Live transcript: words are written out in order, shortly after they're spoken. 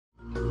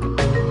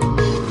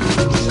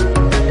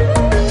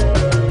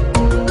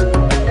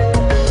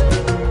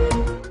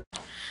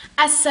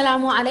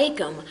Assalamu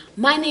alaikum.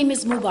 My name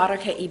is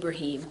Mubarakah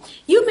Ibrahim.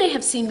 You may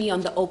have seen me on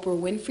the Oprah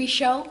Winfrey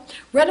Show,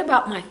 read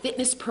about my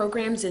fitness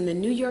programs in the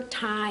New York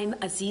Times,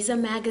 Aziza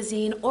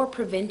magazine, or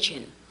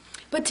Prevention.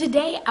 But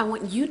today I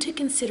want you to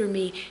consider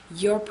me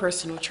your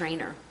personal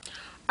trainer.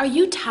 Are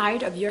you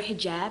tired of your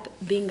hijab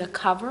being a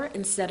cover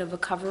instead of a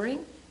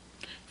covering?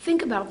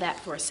 Think about that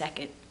for a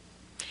second.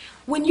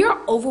 When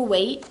you're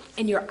overweight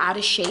and you're out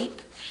of shape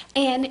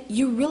and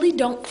you really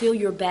don't feel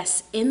your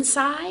best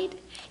inside,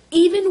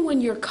 even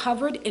when you're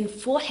covered in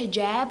full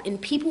hijab and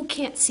people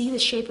can't see the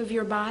shape of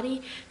your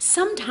body,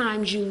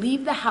 sometimes you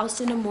leave the house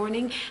in the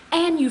morning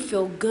and you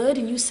feel good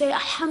and you say,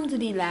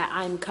 Alhamdulillah,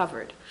 I'm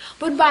covered.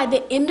 But by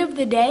the end of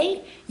the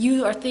day,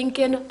 you are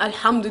thinking,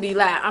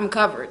 Alhamdulillah, I'm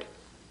covered.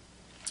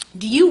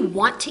 Do you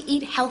want to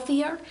eat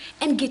healthier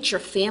and get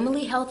your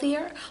family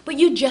healthier, but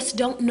you just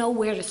don't know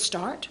where to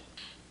start?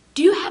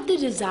 Do you have the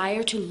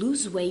desire to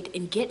lose weight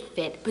and get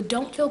fit, but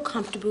don't feel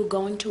comfortable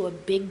going to a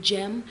big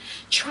gym,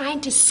 trying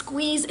to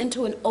squeeze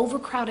into an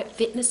overcrowded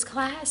fitness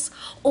class,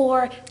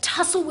 or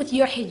tussle with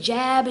your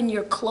hijab and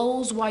your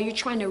clothes while you're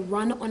trying to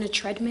run on a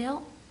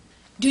treadmill?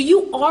 Do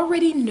you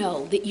already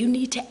know that you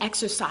need to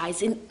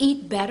exercise and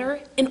eat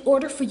better in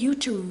order for you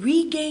to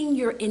regain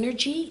your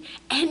energy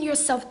and your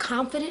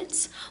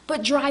self-confidence,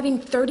 but driving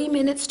 30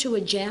 minutes to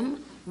a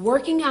gym,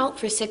 working out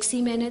for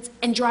 60 minutes,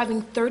 and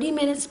driving 30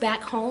 minutes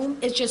back home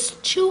is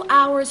just 2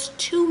 hours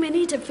too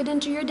many to fit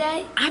into your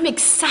day? I'm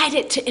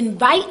excited to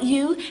invite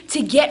you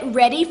to get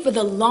ready for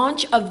the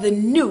launch of the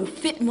new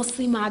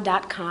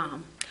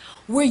FitMuslimah.com,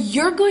 where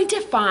you're going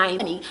to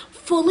find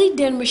fully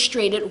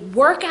demonstrated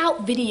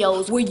workout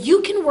videos where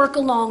you can work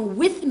along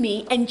with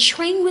me and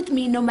train with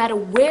me no matter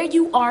where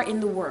you are in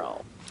the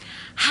world.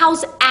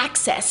 How's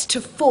access to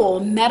full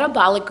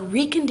metabolic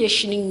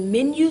reconditioning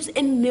menus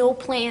and meal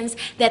plans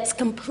that's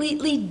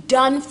completely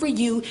done for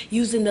you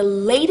using the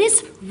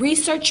latest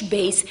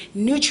research-based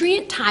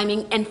nutrient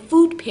timing and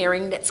food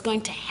pairing that's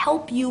going to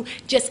help you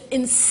just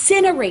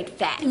incinerate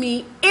fat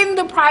in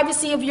the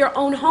privacy of your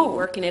own home,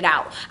 working it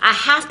out. I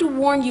have to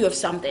warn you of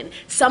something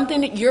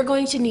that you're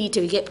going to need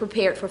to get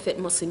prepared for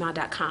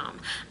FitMuslimah.com.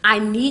 I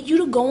need you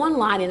to go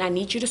online and I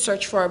need you to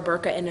search for a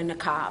burqa and a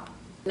niqab.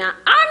 Now,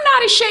 I'm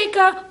not a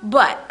shaker,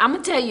 but I'm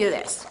going to tell you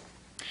this.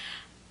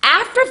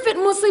 After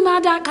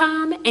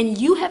FitMuslimah.com and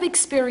you have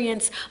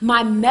experienced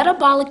my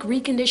metabolic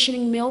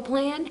reconditioning meal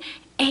plan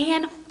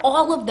and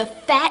all of the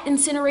fat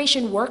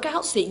incineration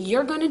workouts that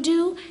you're going to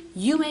do,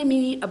 you may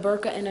need a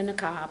burqa and a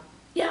niqab.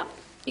 Yep,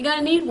 you're going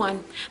to need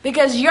one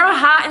because your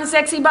hot and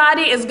sexy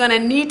body is going to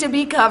need to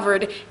be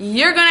covered.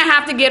 You're going to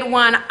have to get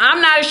one. I'm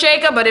not a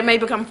shaker, but it may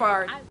become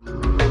hard.